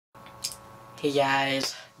Hey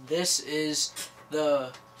guys, this is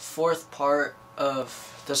the fourth part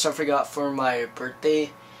of the stuff I got for my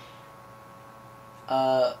birthday.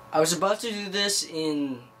 I was about to do this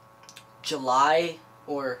in July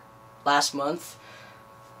or last month,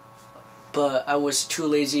 but I was too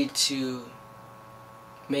lazy to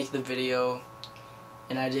make the video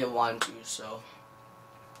and I didn't want to, so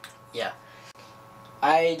yeah.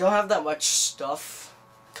 I don't have that much stuff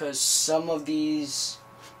because some of these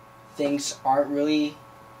things aren't really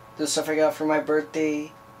the stuff I got for my birthday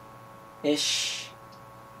ish.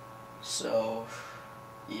 So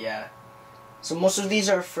yeah. So most of these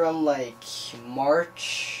are from like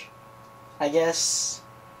March, I guess,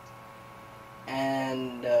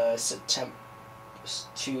 and September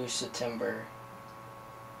to September.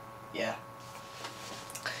 Yeah.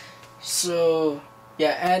 So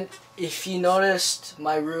yeah, and if you noticed,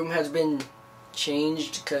 my room has been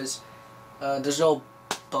changed because there's no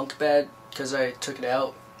bunk bed because I took it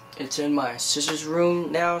out. It's in my sister's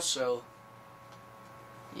room now, so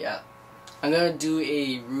yeah. I'm gonna do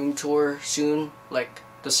a room tour soon, like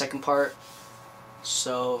the second part.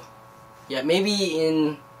 So yeah, maybe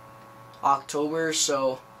in October,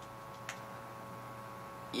 so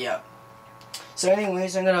yeah. So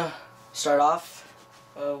anyways, I'm gonna start off.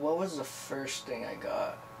 What was the first thing I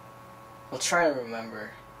got? I'll try to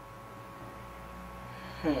remember.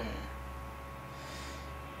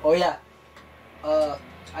 Oh yeah.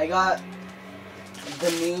 I got the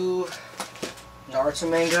new Naruto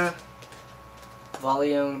manga,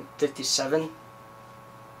 volume 57,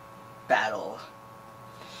 Battle.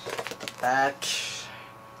 The back,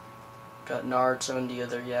 got Naruto and the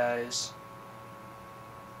other guys.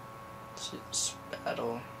 It's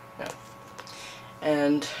Battle, yeah.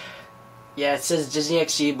 And yeah, it says Disney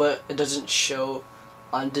XD, but it doesn't show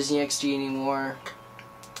on Disney XD anymore.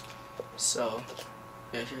 So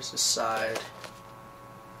yeah, here's the side.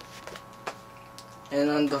 And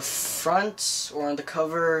on the front, or on the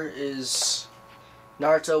cover, is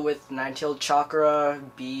Naruto with Nine-Tailed Chakra,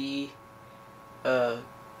 B,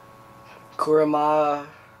 Kurama,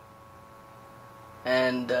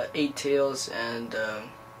 and Eight Tails, and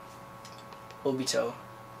Obito.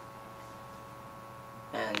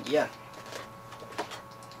 And yeah.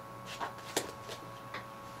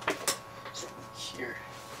 Here.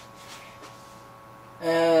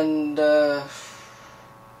 And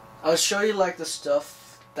I'll show you like the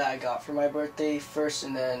stuff that I got for my birthday first,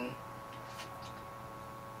 and then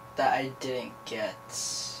that I didn't get.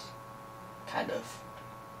 Kind of.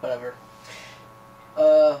 Whatever.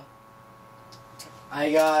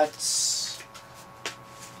 I got,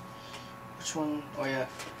 which one? Oh yeah.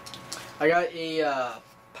 I got a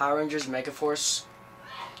Power Rangers Megaforce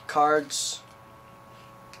cards.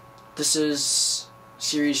 This is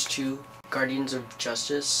Series 2, Guardians of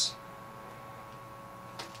Justice.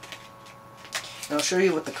 And I'll show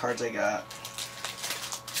you what the cards I got.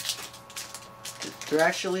 They're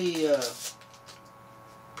actually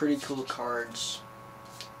pretty cool cards.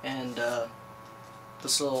 And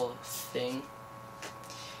this little thing.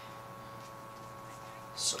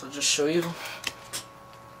 So I'll just show you.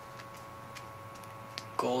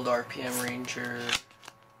 Gold RPM Ranger,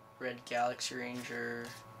 Red Galaxy Ranger,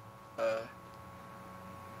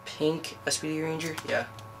 Pink SPD Ranger, yeah,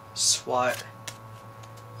 SWAT,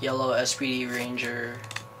 Yellow SPD Ranger,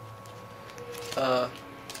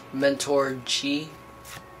 Mentor G,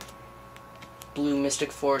 Blue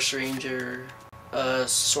Mystic Force Ranger,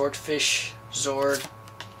 Swordfish Zord,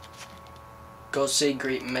 Gosei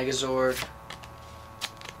Great Megazord,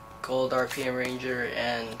 Gold RPM Ranger,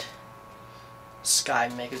 and Sky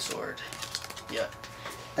Megazord. Yeah,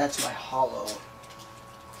 that's my holo.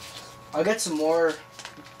 I'll get some more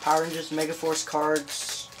Power Rangers Megaforce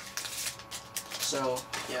cards. So,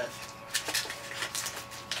 yeah.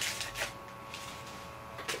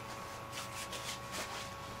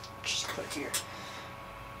 Just put it here.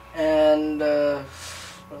 And,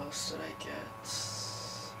 what else did I get?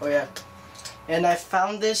 Oh, yeah. And I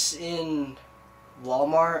found this in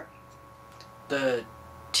Walmart. The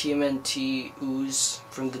TMNT Ooze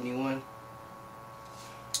from the new one.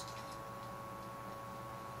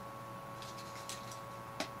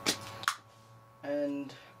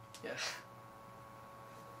 And yeah.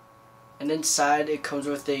 And inside it comes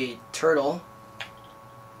with a turtle.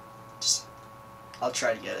 I'll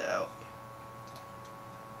try to get it out.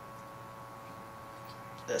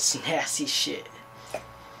 That's nasty shit.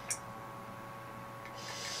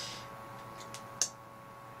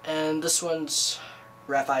 And this one's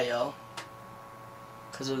Raphael,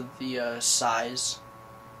 because of the size.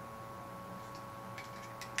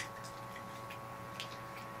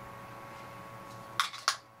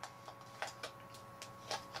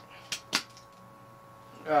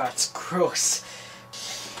 Ah, it's gross.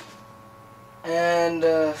 And,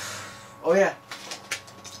 oh yeah.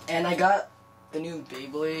 And I got the new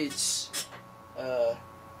Beyblades,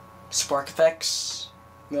 Spark Effects,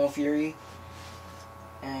 Male Fury.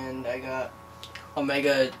 And I got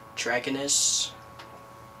Omega Dragoness.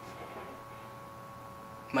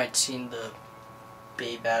 Might seen the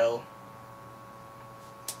Bay Battle.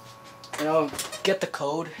 And I'll get the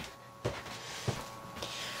code.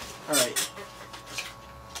 Alright.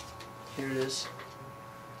 Here it is.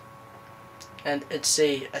 And it's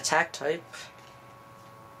a attack type.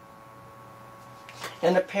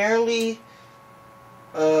 And apparently,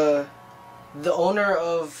 the owner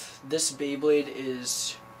of this Beyblade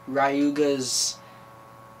is Ryuga's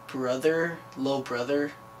brother, little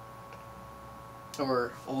brother,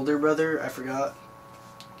 or older brother, I forgot.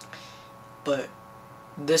 But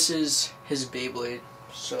this is his Beyblade,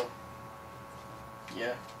 so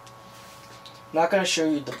yeah. I'm not gonna show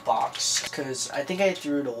you the box because I think I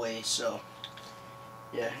threw it away, so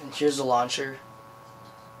yeah. And here's the launcher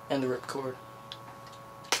and the ripcord.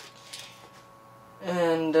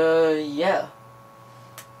 And yeah.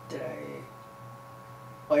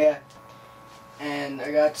 Oh yeah. And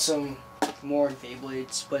I got some more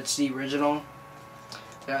Beyblades, but it's the original.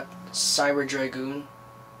 I got Cyber Dragoon,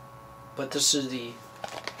 but this is the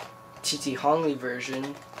TT Hongley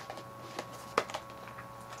version.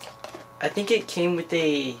 I think it came with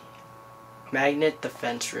a magnet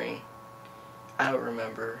defense ring. I don't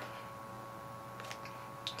remember.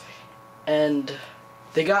 And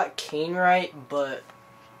they got Kane right, but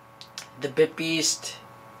the Bit Beast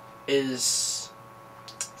is...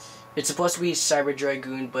 It's supposed to be Cyber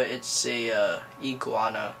Dragoon, but it's a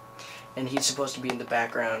iguana. And he's supposed to be in the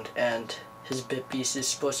background, and his Bit Beast is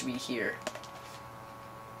supposed to be here.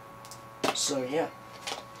 So yeah.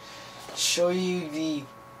 Show you the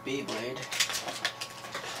Beyblade.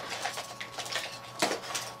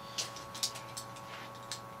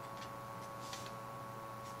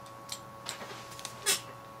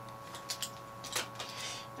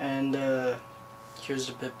 And here's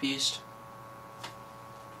the Bit Beast.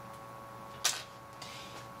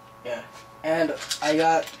 Yeah. And I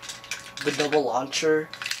got the double launcher,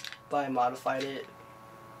 but I modified it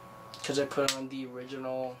because I put on the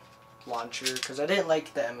original launcher because I didn't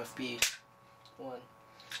like the MFB one.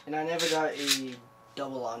 And I never got a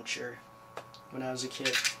double launcher when I was a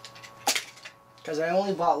kid. Because I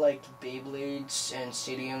only bought like Beyblades and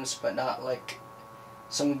Stadiums, but not like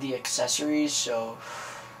some of the accessories, so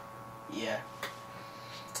yeah.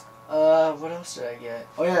 What else did I get?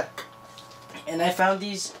 Oh yeah. And I found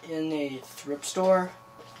these in a thrift store.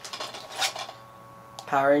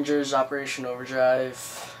 Power Rangers Operation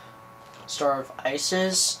Overdrive, Star of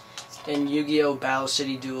Isis, and Yu-Gi-Oh! Battle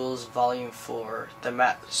City Duels Volume 4, The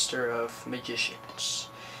Master of Magicians.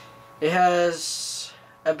 It has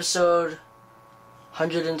episode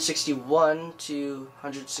 161 to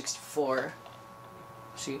 164.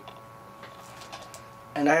 See?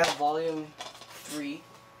 And I have volume 3.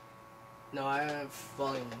 No, I have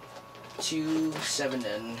volume 2, 7,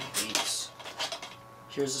 and 8.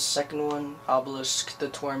 Here's the second one, Obelisk the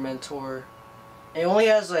Tormentor. It only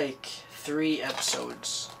has like 3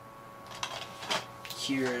 episodes.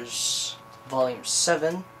 Here's volume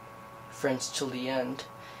 7, Friends Till the End.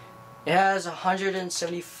 It has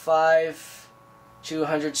 175 to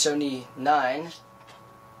 179. It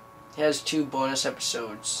has 2 bonus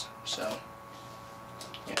episodes, so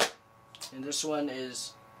yeah. And this one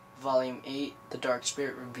is volume 8, The Dark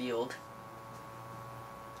Spirit Revealed.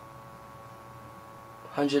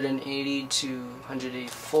 180 to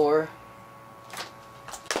 184.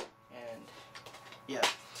 And yeah.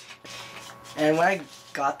 And when I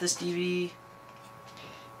got this DVD,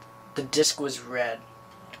 the disc was red.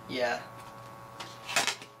 Yeah.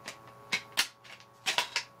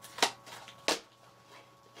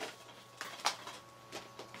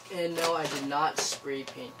 And no, I did not spray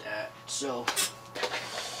paint that. So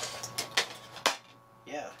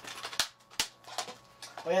yeah.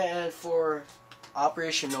 Oh yeah, and for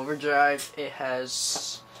Operation Overdrive, it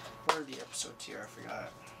has, what are the episodes here? I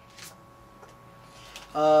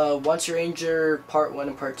forgot. Once a Ranger Part 1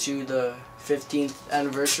 and Part 2, the 15th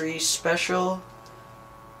anniversary special.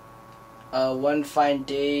 One Fine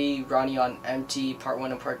Day, Ronnie on Empty, Part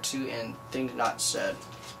 1 and Part 2, and Things Not Said.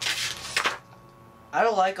 I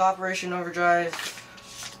don't like Operation Overdrive.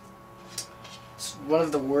 It's one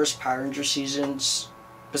of the worst Power Ranger seasons,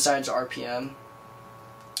 besides RPM.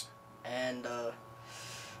 And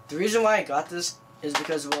the reason why I got this is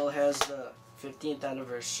because, well, it has the 15th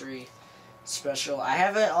anniversary special. I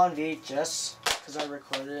have it on VHS because I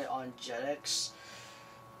recorded it on Jetix.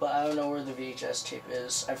 but I don't know where the VHS tape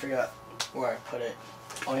is. I forgot where I put it.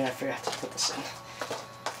 Oh yeah, I forgot to put this in.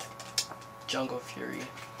 Jungle Fury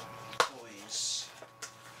toys.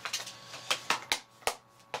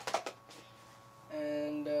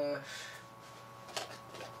 And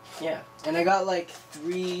yeah, and I got like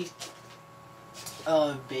 3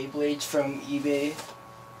 Beyblades from eBay.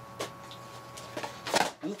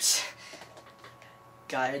 Oops.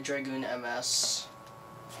 Gaia Dragoon MS.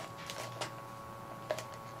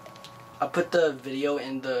 I'll put the video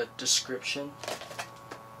in the description.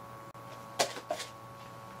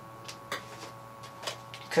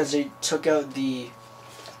 Because they took out the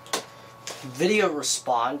video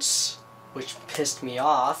response, which pissed me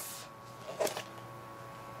off.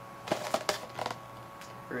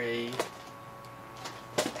 Ray.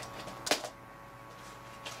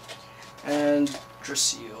 And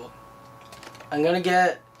Drasil. I'm gonna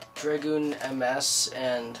get Dragoon MS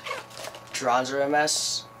and Dranzer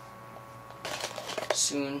MS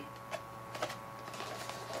soon.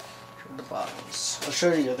 Here are the bottoms. I'll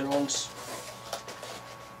show you the other ones.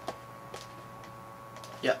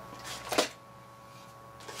 Yep.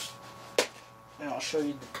 And I'll show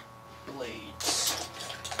you the blades.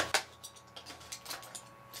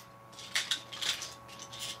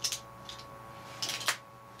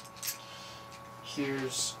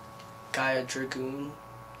 Here's Gaia Dragoon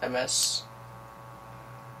MS.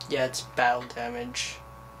 Yeah, it's battle damage.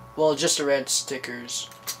 Well, just the red stickers.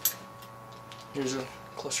 Here's a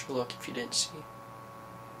closer look if you didn't see.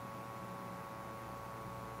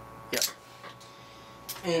 Yep.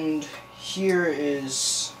 And here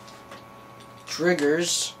is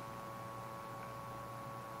Triggers.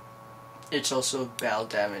 It's also battle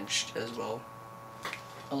damaged as well.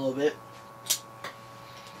 A little bit.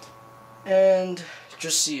 And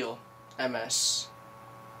Drasil MS.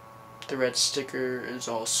 The red sticker is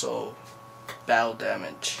also battle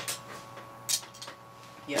damage.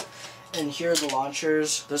 Yeah. And here are the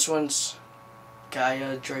launchers. This one's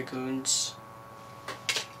Gaia Dragoons.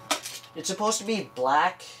 It's supposed to be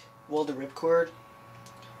black, well, the ripcord,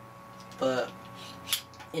 but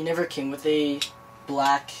it never came with a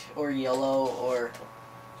black or yellow or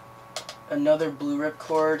another blue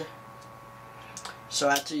ripcord, so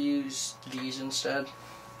I had to use these instead.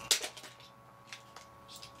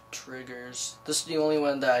 Triggers. This is the only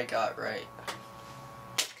one that I got right.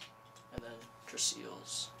 And then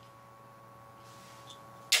Drasils.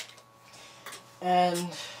 And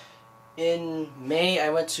in May, I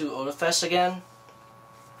went to Otafest again,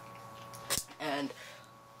 and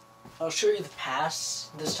I'll show you the pass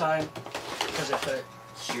this time, because I put it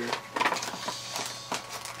here.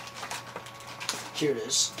 Here it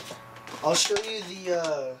is. I'll show you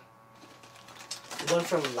the one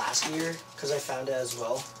from last year, because I found it as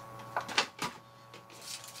well.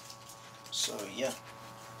 So, yeah.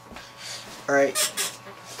 Alright.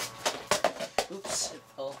 Oops, it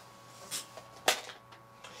fell.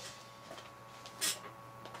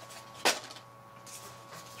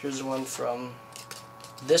 Here's the one from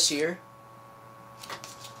this year.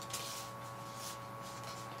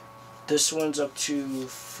 This one's up to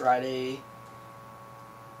Friday,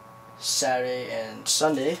 Saturday, and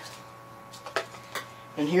Sunday.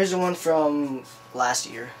 And here's the one from last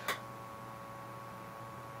year.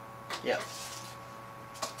 Yep.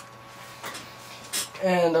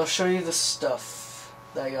 And I'll show you the stuff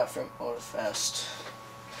that I got from Otafest.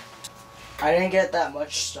 I didn't get that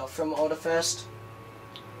much stuff from Otafest,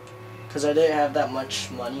 because I didn't have that much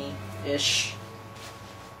money-ish.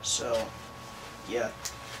 So, yeah.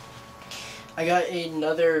 I got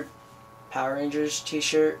another Power Rangers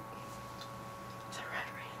t-shirt. The Red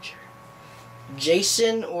Ranger.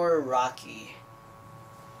 Jason or Rocky.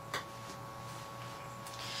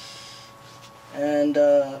 And,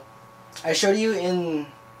 I showed you in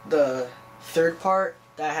the third part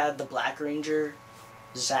that I had the Black Ranger,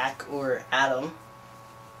 Zach or Adam.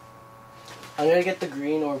 I'm gonna get the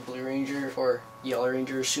Green or Blue Ranger or Yellow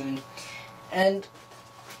Ranger soon. And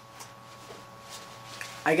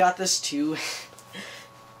I got this too.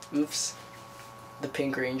 Oops. The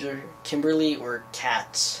Pink Ranger, Kimberly or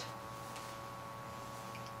Kat.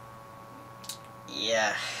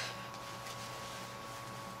 Yeah.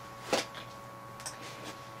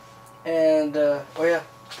 And, oh yeah.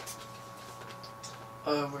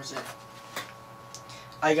 Where's it?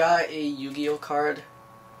 I got a Yu-Gi-Oh card.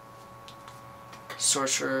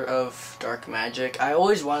 Sorcerer of Dark Magic. I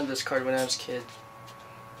always wanted this card when I was a kid.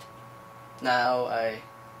 Now I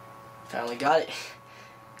finally got it.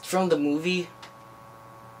 It's from the movie.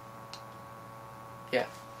 Yeah.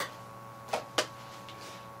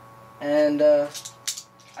 And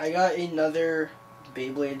I got another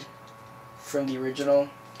Beyblade from the original.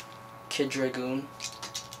 Kid Dragoon.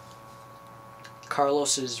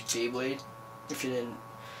 Carlos's Beyblade, if you didn't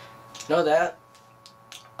know that.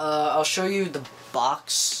 I'll show you the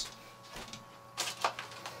box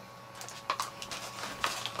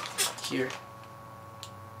here.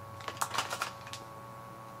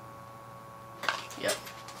 Yep.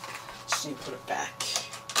 Just need to put it back.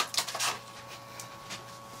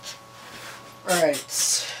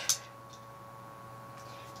 Alright.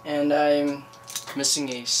 And I'm missing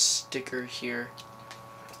a sticker here.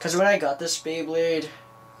 Because when I got this Beyblade,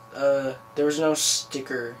 there was no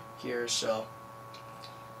sticker here, so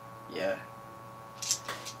yeah.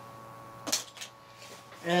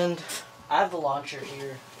 And I have the launcher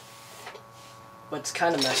here, but it's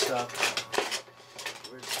kind of messed up.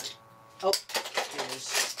 Where's it? Oh, here it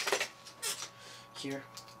is. Here.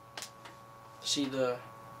 See, the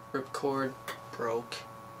ripcord broke.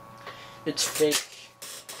 It's fake,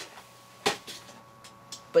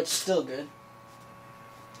 but still good.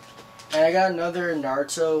 And I got another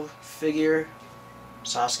Naruto figure,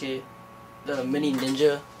 Sasuke, the mini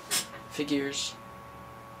ninja figures.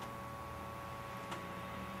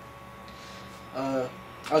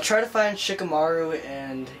 I'll try to find Shikamaru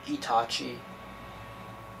and Itachi.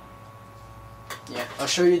 Yeah, I'll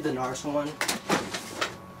show you the Naruto one.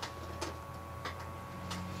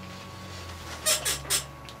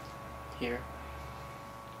 Here.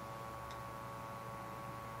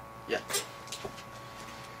 Yeah.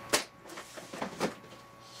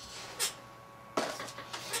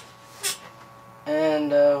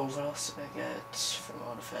 And what else did I get from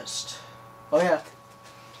Otafest? Oh yeah,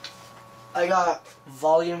 I got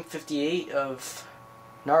volume 58 of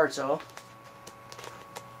Naruto.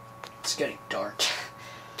 It's getting dark.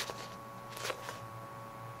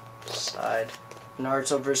 Side.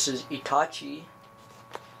 Naruto versus Itachi.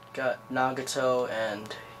 Got Nagato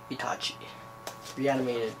and Itachi.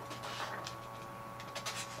 Reanimated.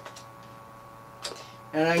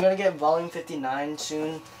 And I'm gonna get volume 59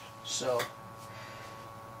 soon, so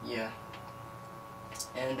yeah.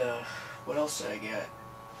 And what else did I get?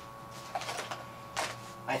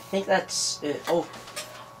 I think that's it. Oh,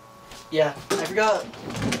 yeah, I forgot to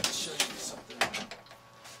show you something.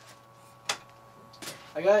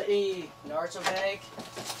 I got a Naruto bag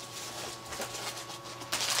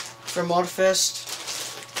from Otafest.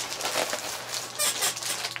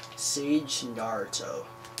 Sage Naruto.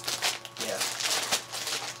 Yeah.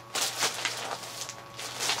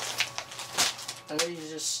 I'm gonna use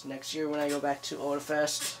this next year when I go back to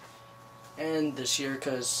Otafest, and this year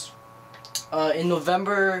because in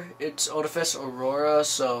November it's Otafest Aurora,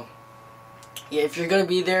 so yeah, if you're gonna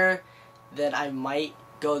be there, then I might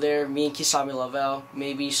go there. Me and Kisame Lavelle,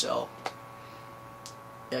 maybe. So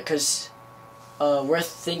yeah, because we're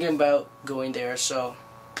thinking about going there, so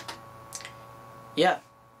yeah.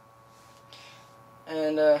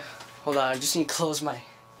 And hold on, I just need to close my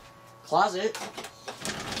closet.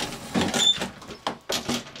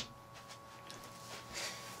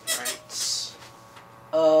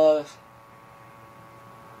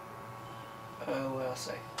 What else?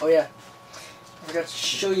 Oh yeah, I forgot to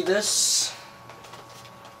show you this.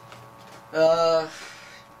 I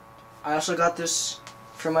also got this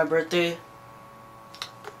for my birthday.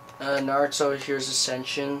 Naruto Heroes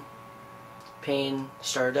Ascension Pain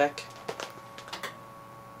Starter Deck.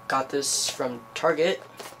 Got this from Target.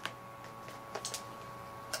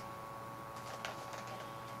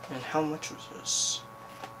 And how much was this?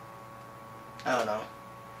 I don't know.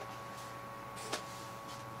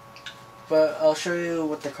 But I'll show you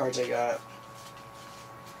what the cards I got.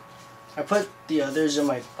 I put the others in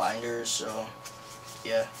my binder, so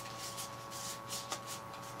yeah.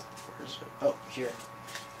 Where is it? Oh, here.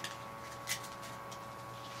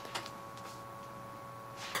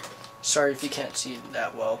 Sorry if you can't see it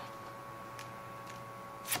that well.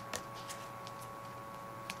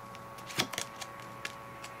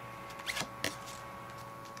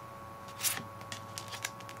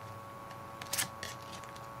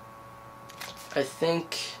 I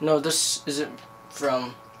think, no, this isn't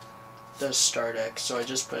from the Star Deck, so I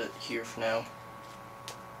just put it here for now.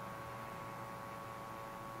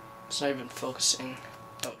 It's not even focusing.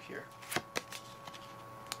 Oh, here.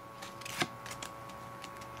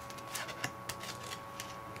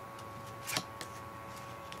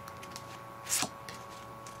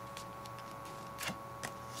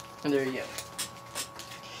 And there you go.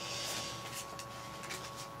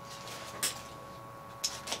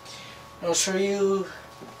 I'll show you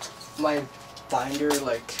my binder,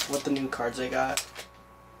 like what the new cards I got.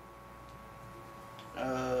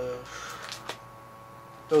 Oh,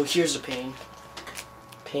 here's a Pain.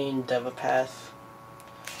 Pain Devapath.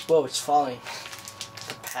 Whoa, it's falling.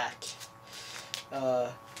 The pack.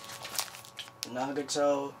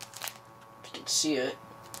 Nagato, if you can see it,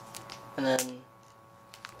 and then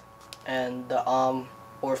the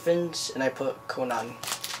orphans, and I put Conan.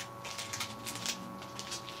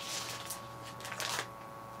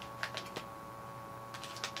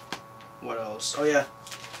 What else? Oh yeah,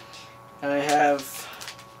 and I have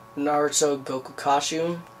Naruto Goku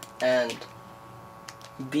costume and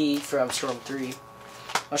B from Storm 3.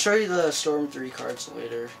 I'll show you the Storm 3 cards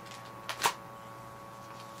later.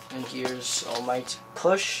 And here's All Might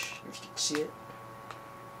Push, if you can see it.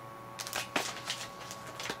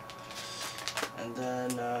 And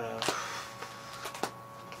then, oh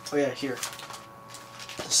yeah, here.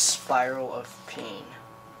 The Spiral of Pain.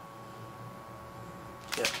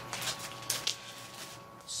 Yeah.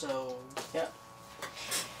 So, yeah.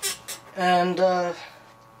 And, I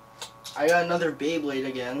got another Beyblade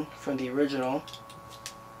again from the original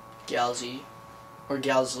Galzy, or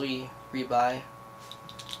Galzly rebuy.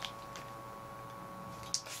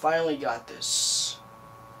 Finally got this.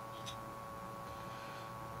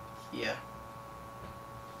 Yeah.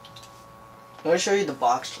 I'm gonna show you the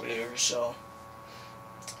box later, so.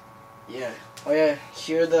 Yeah. Oh yeah,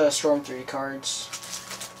 here are the Storm 3 cards.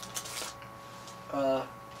 I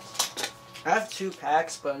have 2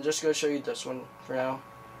 packs, but I'm just gonna show you this one for now.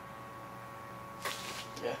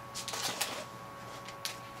 Yeah.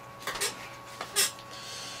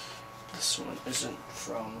 This one isn't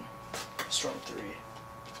from Storm 3.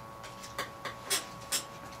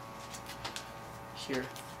 Here.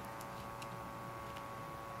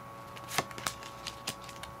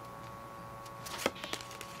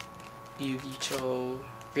 Yugito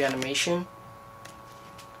Reanimation.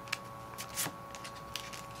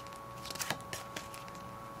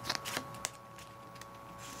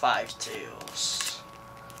 Five Tails.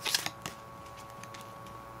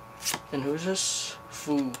 And who's this?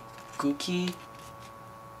 Fuguki?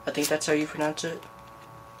 I think that's how you pronounce it.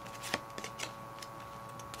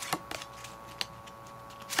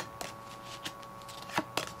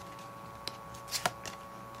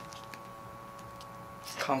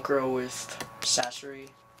 Conqueror with Sasori.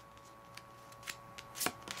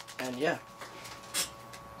 And yeah.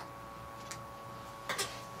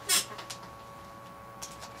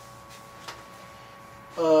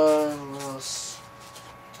 What else?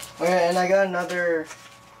 Okay, and I got another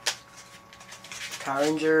Power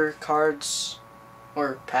Ranger cards,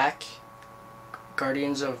 or pack,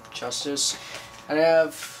 Guardians of Justice. And I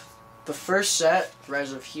have the first set,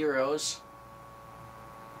 Rise of Heroes.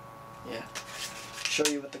 Yeah. Show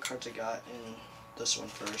you what the cards I got in this one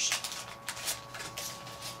first.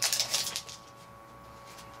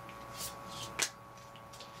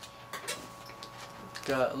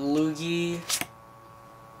 Got Luigi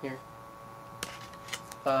here.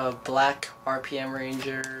 Black RPM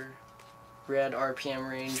Ranger, red RPM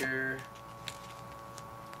Ranger.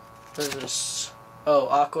 What is this? Oh,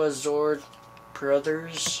 Aqua Zord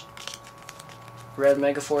Brothers, red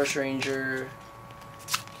Megaforce Ranger.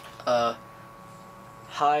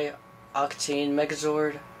 High Octane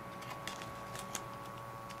Megazord,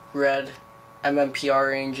 red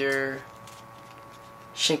MMPR Ranger,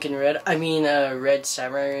 Shinken Red, Red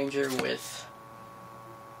Samurai Ranger with,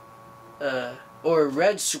 or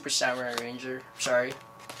Red Super Samurai Ranger, sorry,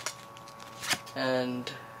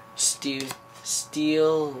 and Stiletto,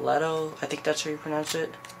 I think that's how you pronounce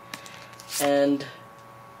it, and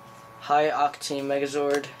High Octane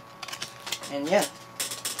Megazord, and yeah.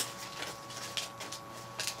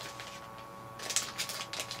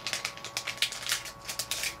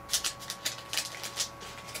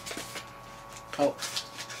 Oh.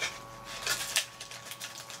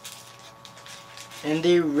 And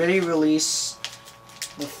they already released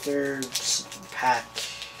the third pack.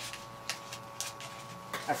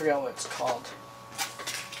 I forgot what it's called.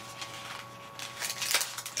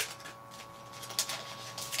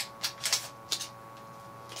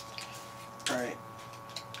 Alright.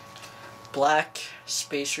 Black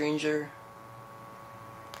Space Ranger,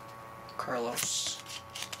 Carlos.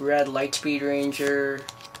 Red Lightspeed Ranger,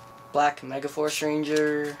 Black Megaforce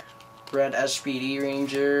Ranger, red SPD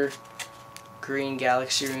Ranger, green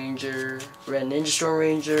Galaxy Ranger, red Ninja Storm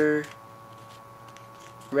Ranger,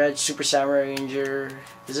 red Super Samurai Ranger.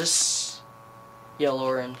 Is this? Yeah,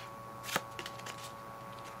 Lauren.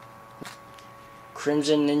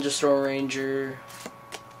 Crimson Ninja Storm Ranger.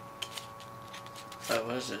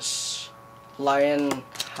 What is this? Lion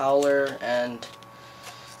Howler, and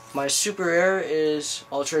my super rare is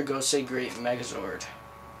Ultra Gosei Great Megazord.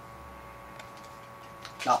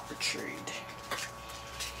 Not betrayed.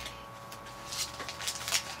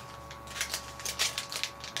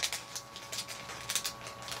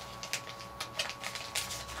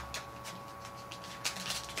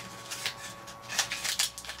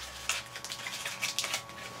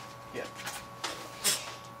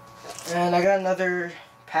 And I got another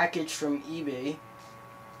package from eBay.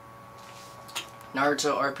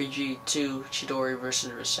 Naruto RPG 2 Chidori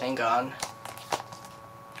vs. Rasengan.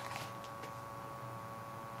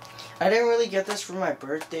 I didn't really get this for my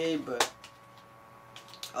birthday, but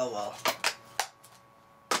oh well.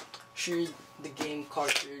 Show you the game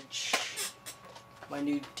cartridge. My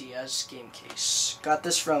new DS game case. Got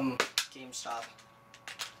this from GameStop.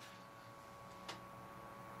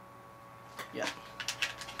 Yeah.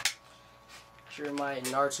 Here are my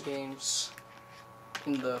Naruto games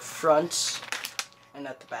in the front and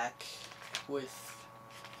at the back with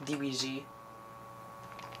DBZ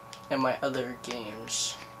and my other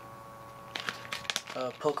games.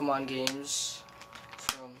 Pokemon games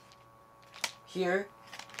from here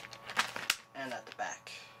and at the back.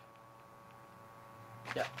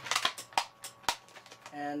 Yeah.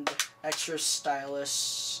 And extra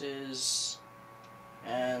styluses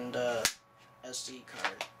and SD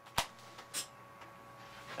card.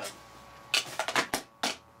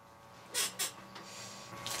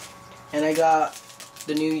 And I got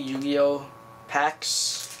the new Yu-Gi-Oh!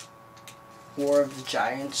 Packs, War of the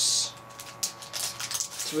Giants.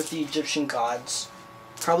 It's with the Egyptian gods.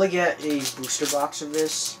 Probably get a booster box of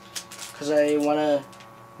this because I want to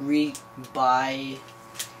re-buy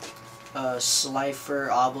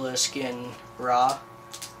Slifer, Obelisk, and Ra.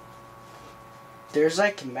 There's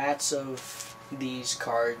like mats of these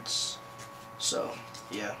cards. So,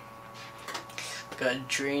 yeah. Got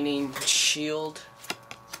Draining Shield.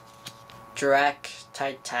 Drac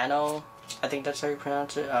Titano. I think that's how you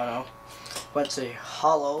pronounce it. I don't know. But it's a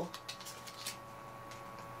hollow.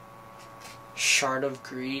 Shard of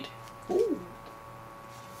Greed. Ooh.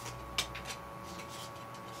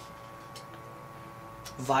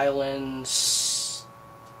 Violin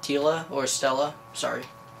Stella or Stella. Sorry.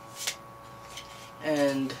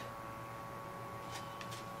 And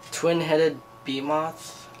Twin-Headed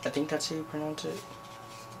Behemoth. I think that's how you pronounce it.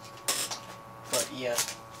 But yeah.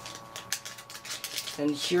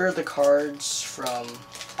 And here are the cards from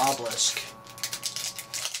Obelisk.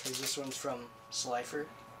 Because this one's from Slifer.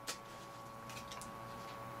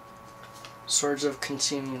 Swords of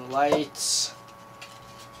Consuming Lights.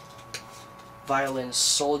 Violin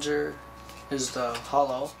Soldier is the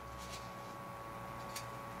hollow.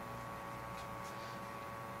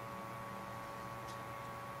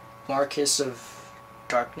 Marcus of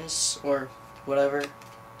Darkness or whatever.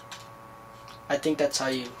 I think that's how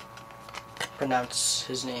you pronounce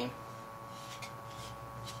his name.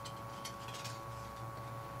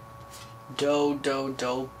 Do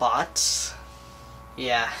Bots.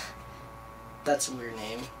 Yeah, that's a weird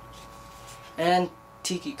name. And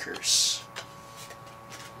Tiki Curse.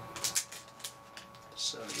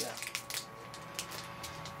 So yeah.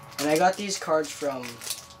 And I got these cards from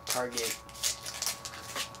Target.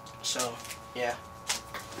 So yeah.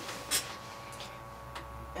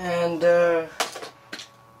 And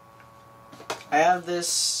I have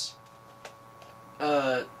this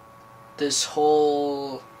this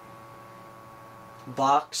whole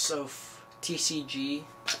box of TCG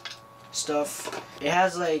stuff. It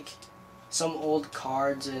has like some old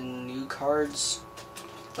cards and new cards,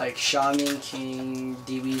 like Shaman King,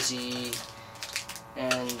 DBZ,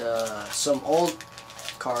 and some old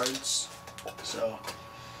cards. So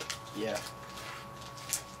yeah.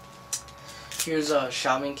 Here's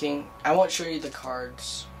Shaman King. I won't show you the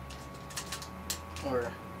cards.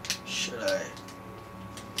 Or should I?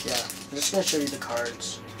 Yeah, I'm just gonna show you the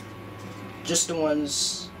cards. Just the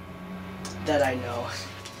ones that I know.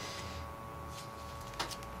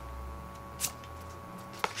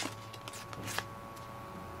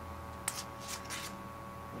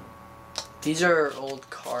 These are old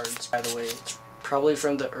cards, by the way. It's probably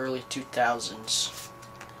from the early 2000s.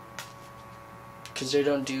 Because they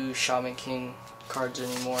don't do Shaman King cards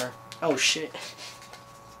anymore. Oh shit.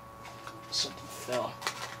 Something fell.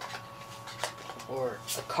 Or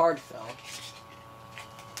a card fell.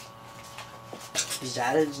 Is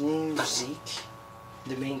that his name? Zeke?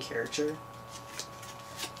 The main character?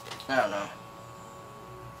 I don't know.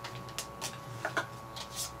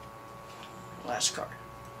 Last card.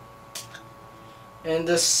 And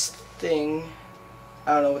this thing,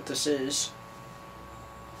 I don't know what this is.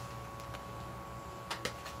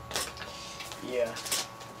 Yeah.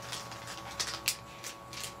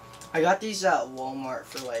 I got these at Walmart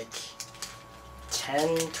for like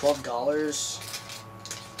 $10, $12.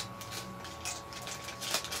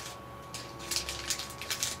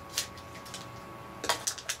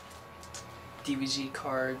 DBZ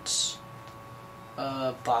cards.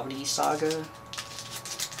 Babidi Saga.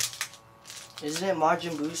 Isn't it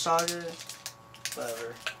Majin Buu Saga?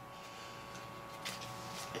 Whatever.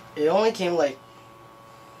 it only came like,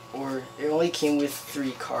 or it only came with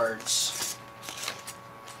 3 cards.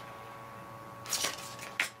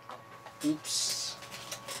 Oops.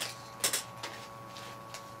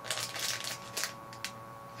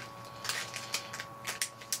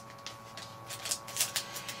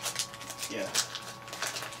 Yeah.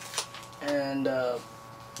 And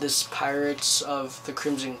this Pirates of the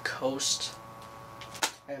Crimson Coast.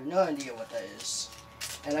 I have no idea what that is.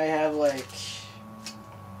 And I have like,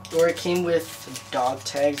 or it came with dog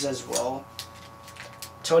tags as well.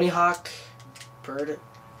 Tony Hawk Bird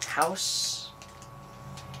House.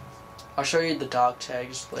 I'll show you the dog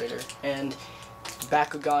tags later. And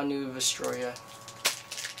Bakugan New Vestroia.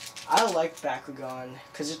 I like Bakugan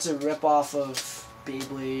because it's a ripoff of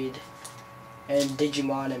Beyblade and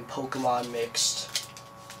Digimon and Pokemon mixed.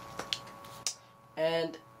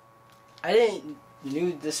 And I didn't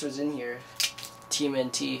knew this was in here.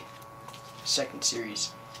 TMNT second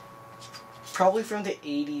series. Probably from the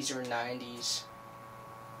 80s or 90s.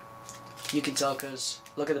 You can tell because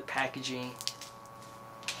look at the packaging.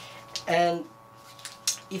 And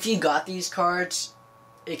if you got these cards,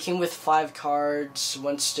 it came with 5 cards,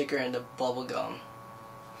 1 sticker, and a bubble gum.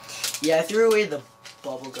 Yeah, I threw away the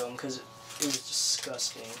bubble gum because it was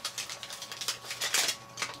disgusting.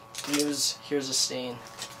 And it was, here's a stain.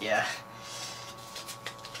 Yeah.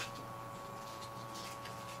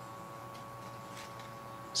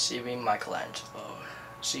 Saving Michelangelo.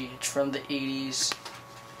 See, it's from the 80s.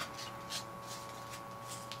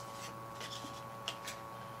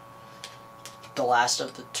 The Last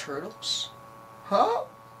of the Turtles? Huh?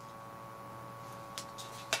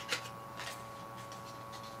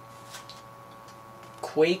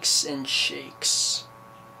 Quakes and Shakes.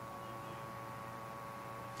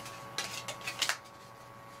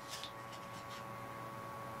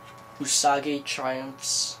 Usagi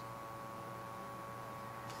Triumphs.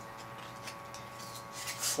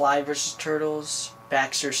 Fly vs. Turtles.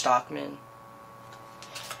 Baxter Stockman.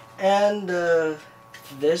 And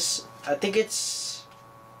this, I think it's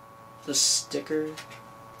the sticker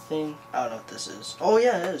thing. I don't know what this is. Oh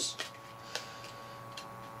yeah, it is.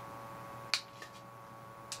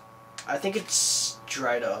 I think it's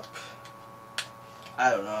dried up. I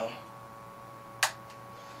don't know.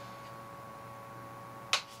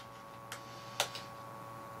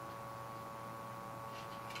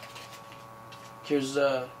 Here's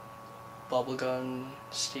the bubblegum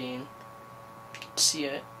stain. See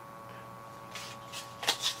it?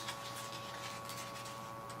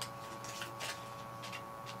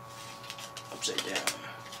 Upside down.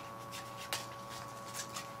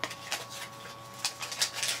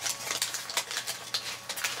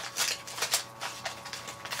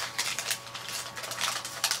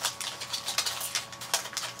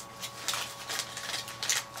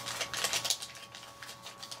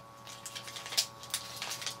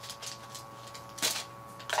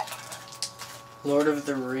 Lord of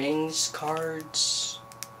the Rings cards.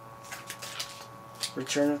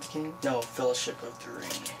 Return of the King? No, Fellowship of the Ring.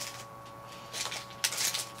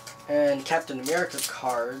 And Captain America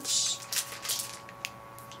cards.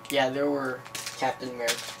 Yeah, there were Captain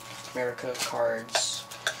America cards.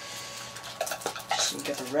 So we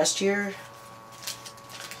got the rest here.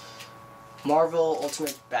 Marvel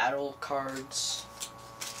Ultimate Battle cards.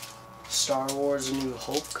 Star Wars A New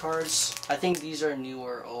Hope cards. I think these are new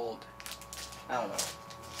or old. I don't know.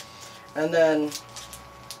 And then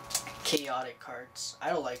Chaotic cards. I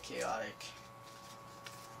don't like Chaotic.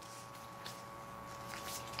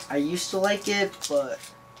 I used to like it, but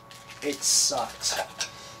it sucked.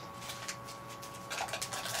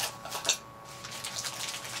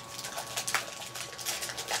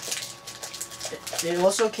 It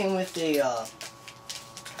also came with a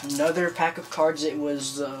another pack of cards. It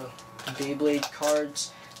was the Beyblade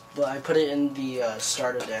cards, but I put it in the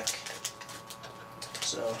starter deck.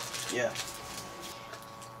 So, yeah.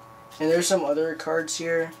 And there's some other cards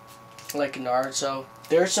here, like Naruto.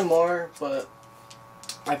 There's some more, but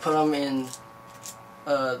I put them in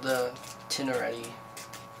the tin already.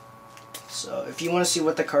 So, if you want to see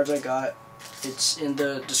what the cards I got, it's in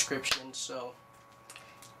the description, so,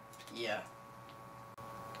 yeah.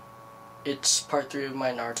 It's part 3 of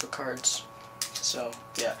my Naruto cards. So,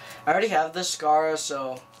 yeah. I already have the Scara,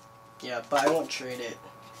 so, yeah, but I won't trade it.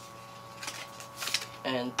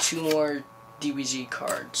 And 2 more DBZ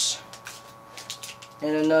cards.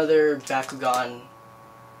 And another Bakugan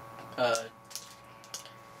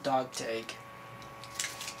dog tag.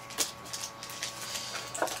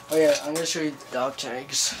 Oh yeah, I'm gonna show you the dog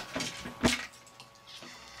tags.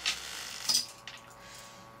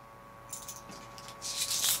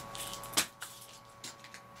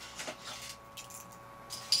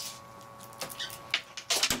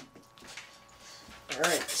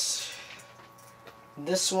 Alright.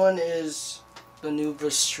 This one is the new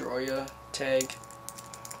Vestroia tag.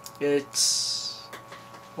 It's...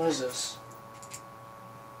 what is this?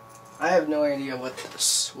 I have no idea what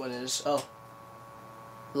this one is. Oh.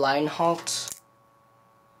 Linehalt.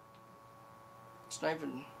 It's not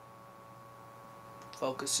even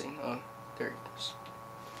focusing. Oh, there it is.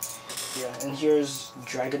 Yeah, and here's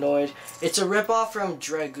Dragonoid. It's a ripoff from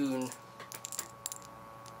Dragoon.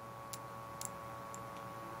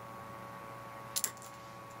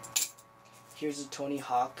 Here's a Tony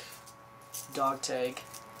Hawk dog tag.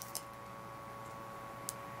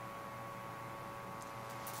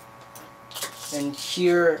 And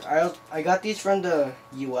here, I got these from the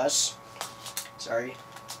US. Sorry.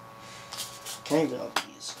 Can't even open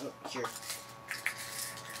these. Oh, here.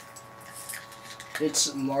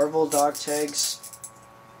 It's Marvel dog tags.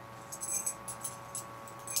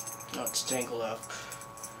 Oh, it's tangled up.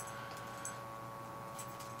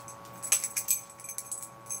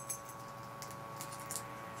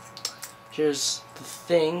 Here's the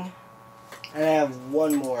Thing. And I have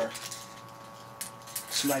one more.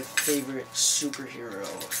 It's my favorite superhero.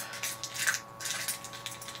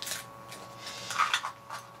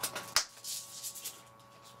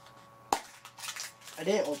 I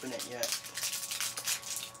didn't open it yet.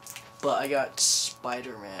 But I got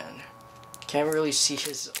Spider-Man. Can't really see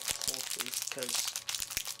his whole face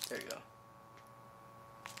because... there you go.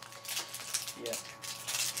 Yeah.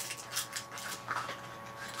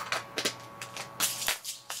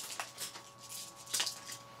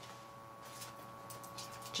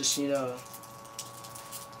 Just need to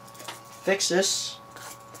fix this.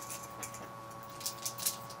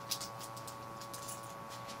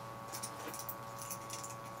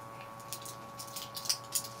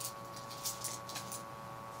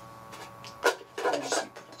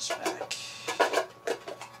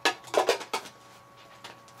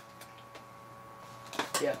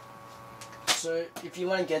 Yeah. So if you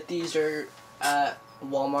want to get these, they're at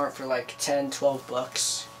Walmart for like 10, 12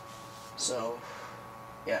 bucks. So,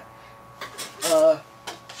 yeah.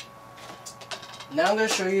 Now I'm going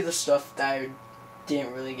to show you the stuff that I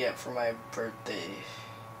didn't really get for my birthday.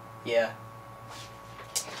 Yeah.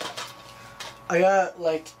 I got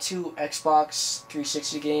like 2 Xbox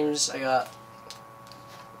 360 games. I got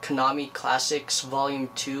Konami Classics Volume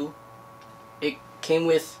 2. It came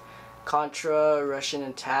with Contra, Russian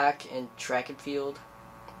Attack, and Track and Field.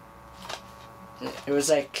 It was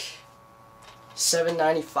like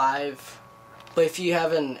 $7.95, but if you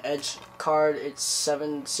have an Edge card, it's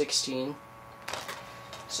 $7.16.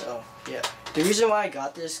 So yeah, the reason why I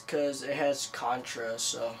got this because it has Contra.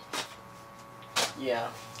 So yeah,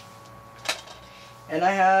 and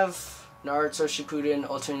I have Naruto Shippuden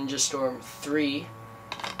Ultimate Ninja Storm 3,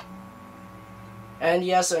 and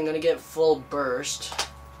yes, I'm gonna get full burst.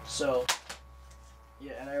 So,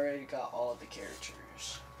 yeah, and I already got all of the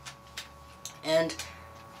characters. And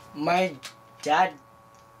my dad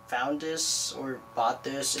found this, or bought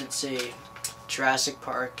this. It's a Jurassic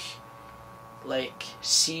Park, like,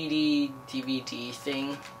 CD, DVD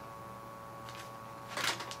thing.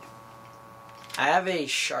 I have a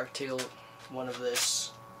Shark Tale one of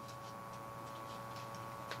this.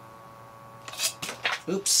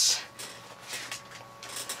 Oops.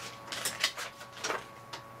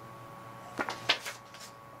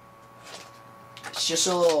 It's just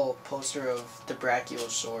a little poster of the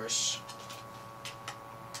Brachiosaurus.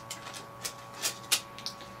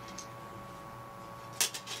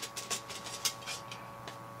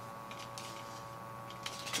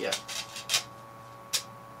 Yeah.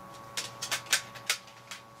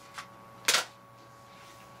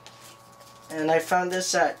 And I found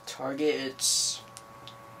this at Target. It's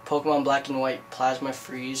Pokemon Black and White Plasma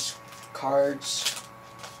Freeze cards.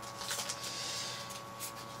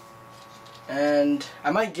 And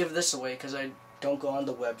I might give this away because I don't go on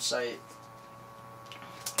the website.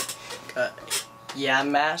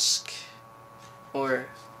 Yamask, or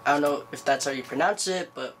I don't know if that's how you pronounce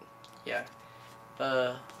it, but yeah.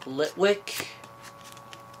 Litwick,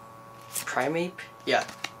 Primeape, yeah.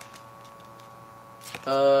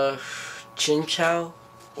 Chinchou,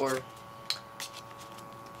 or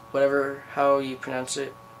whatever how you pronounce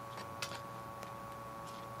it.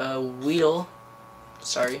 Weedle,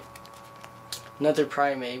 sorry. Another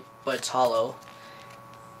Primeape, but it's hollow.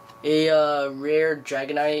 A rare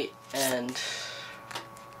Dragonite, and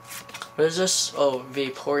what is this? Oh,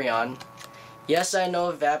 Vaporeon. Yes, I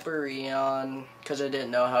know Vaporeon because I didn't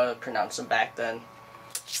know how to pronounce them back then.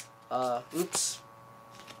 Oops.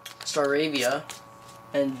 Staravia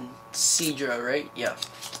and Seadra, right? Yeah.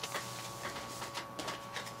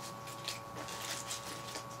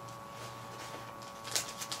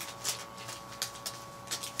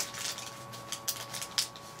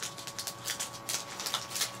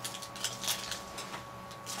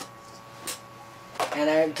 And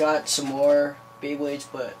I got some more Beyblades,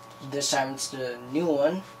 but this time it's the new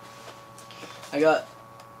one. I got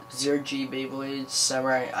Zero G Beyblades,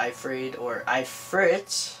 Samurai Ifrit or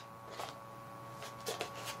Ifrit.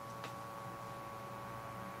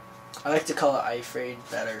 I like to call it Ifrit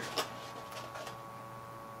better.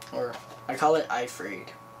 Or I call it Ifrit.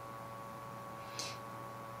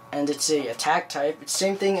 And it's a attack type. It's the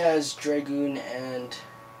same thing as Dragoon and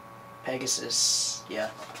Pegasus. Yeah.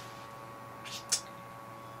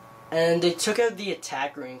 And they took out the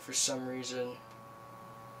attack ring for some reason.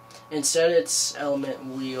 Instead it's element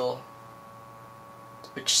wheel,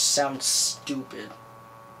 which sounds stupid.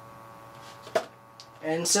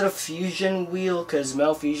 And instead of fusion wheel, because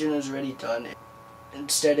Metal Fusion is already done,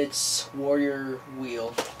 instead it's warrior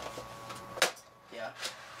wheel. Yeah.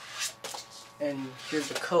 And here's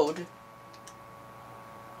the code.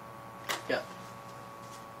 Yeah.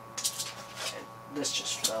 And this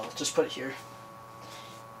just fell. Just put it here.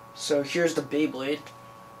 So here's the Beyblade.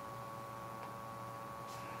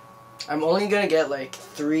 I'm only gonna get like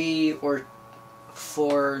 3 or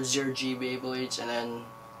 4 Zero G Beyblades and then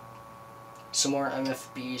some more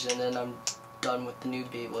MFBs, and then I'm done with the new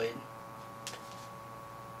Beyblade.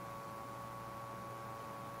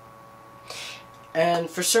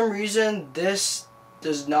 And for some reason this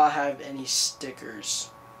does not have any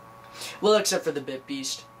stickers. Well, except for the Bit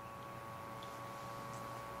Beast.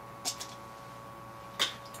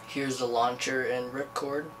 Here's the launcher and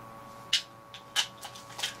ripcord.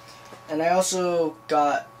 And I also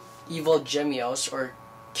got Evil Gemios or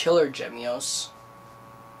Killer Gemios.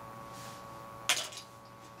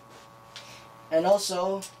 And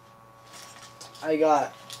also I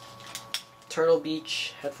got Turtle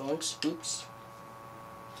Beach headphones. Oops.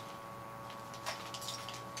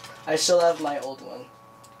 I still have my old one.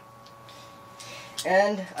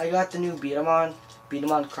 And I got the new Beat 'em On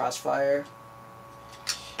Crossfire.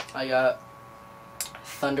 I got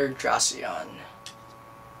Thunder Dracion.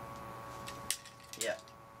 Yeah.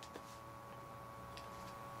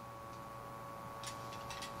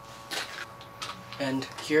 And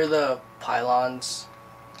here are the pylons,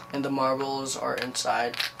 and the marbles are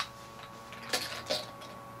inside.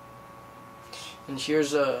 And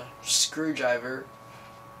here's a screwdriver.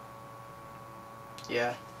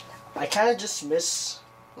 Yeah. I kind of just miss,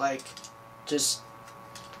 like, just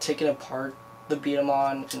taking apart the Beat 'em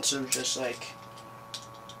On instead of just, like,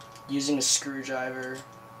 using a screwdriver.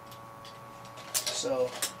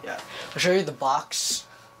 So, yeah. I'll show you the box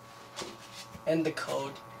and the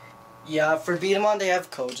code. Yeah, for Beat 'em On they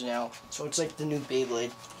have codes now. So it's like the new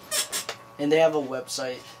Beyblade. And they have a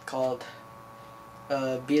website called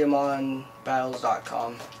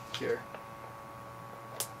beatemonbattles.com here.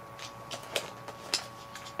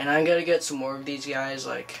 And I'm gonna get some more of these guys,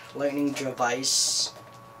 like Lightning Device.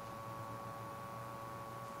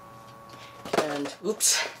 And,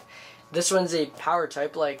 oops, this one's a power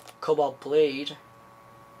type like Cobalt Blade.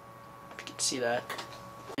 If you can see that.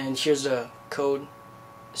 And here's the code.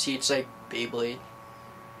 See, it's like Beyblade.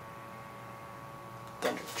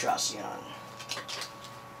 Thunder Dracion.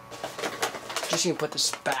 Just need to put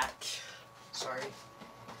this back. Sorry.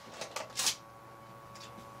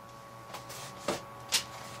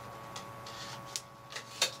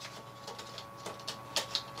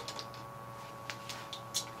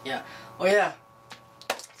 Yeah. Oh yeah.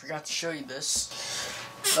 Forgot to show you this.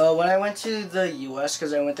 When I went to the US,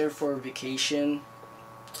 because I went there for vacation,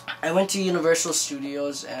 I went to Universal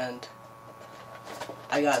Studios and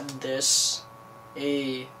I got this.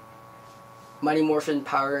 A Mighty Morphin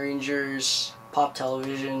Power Rangers Pop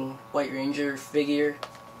Television White Ranger figure.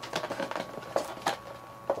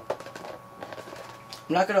 I'm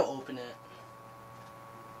not gonna open it.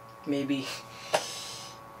 Maybe.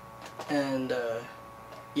 And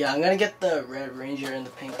yeah, I'm gonna get the Red Ranger and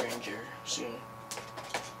the Pink Ranger soon.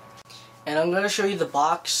 And I'm gonna show you the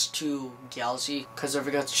box to Galaxy because I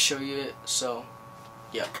forgot to show you it. So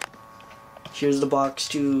yeah, here's the box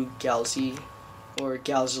to Galaxy or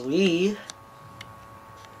Galaxy.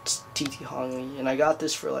 It's TT Hongli, and I got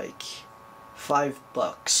this for like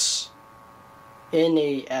 $5 in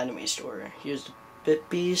a anime store. Here's the Bit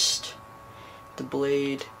Beast, the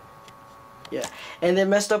Blade. Yeah, and they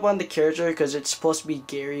messed up on the character because it's supposed to be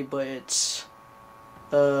Gary, but it's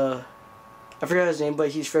I forgot his name, but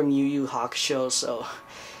he's from Yu Yu Hakusho. So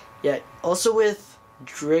yeah, also with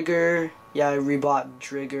Drigger. Yeah, I rebought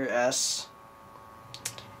Drigger S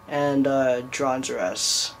and Dronzer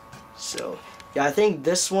S. So yeah, I think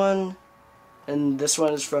this one and this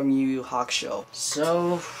one is from Yu Yu Hakusho.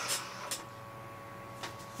 So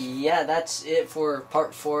yeah, that's it for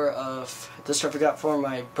part 4 of the stuff I got for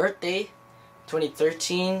my birthday,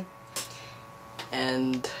 2013.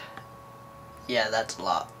 And yeah, that's a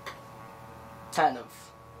lot. Kind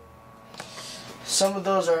of. Some of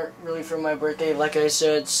those aren't really for my birthday, like I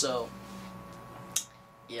said, so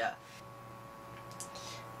yeah.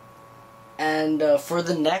 And for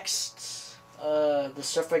the next, the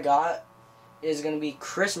stuff I got is gonna be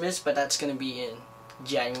Christmas, but that's gonna be in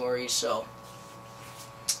January, so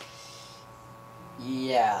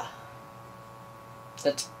yeah.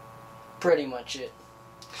 That's pretty much it.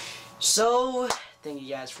 So, thank you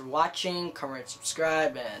guys for watching, comment,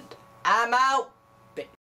 subscribe, and I'm out!